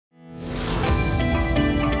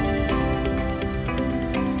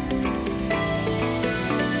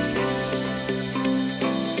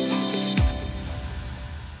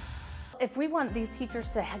if we want these teachers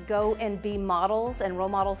to go and be models and role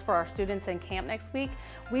models for our students in camp next week,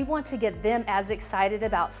 we want to get them as excited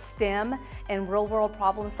about STEM and real-world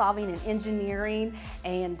problem solving and engineering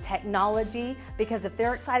and technology, because if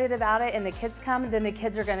they're excited about it and the kids come, then the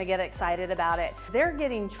kids are going to get excited about it. They're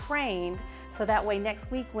getting trained so that way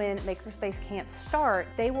next week when Makerspace Camp starts,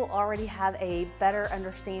 they will already have a better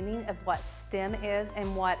understanding of what STEM is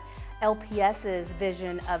and what LPS's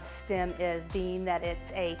vision of STEM is, being that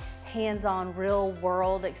it's a hands-on,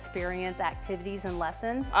 real-world experience, activities and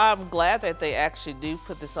lessons. I'm glad that they actually do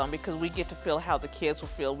put this on, because we get to feel how the kids will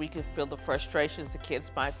feel. We can feel the frustrations the kids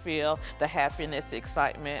might feel, the happiness, the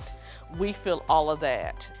excitement. We feel all of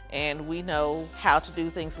that, and we know how to do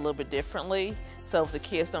things a little bit differently. So if the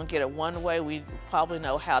kids don't get it one way, we probably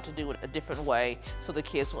know how to do it a different way so the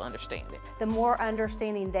kids will understand it. The more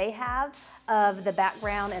understanding they have of the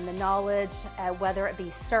background and the knowledge, whether it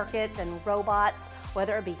be circuits and robots,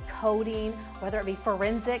 whether it be coding, whether it be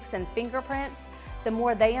forensics and fingerprints, the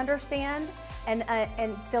more they understand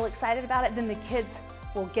and feel excited about it, then the kids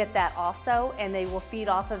will get that also, and they will feed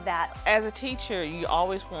off of that. As a teacher, you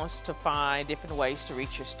always want to find different ways to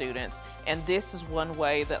reach your students, and this is one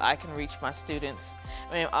way that I can reach my students.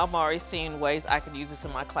 I mean, I'm already seeing ways I could use this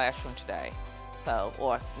in my classroom today,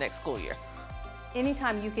 or next school year.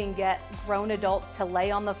 Anytime you can get grown adults to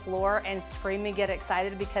lay on the floor and scream and get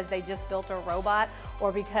excited because they just built a robot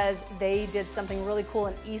or because they did something really cool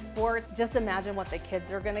in esports, just imagine what the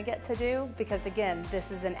kids are going to get to do, because again, this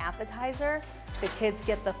is an appetizer. The kids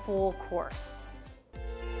get the full course.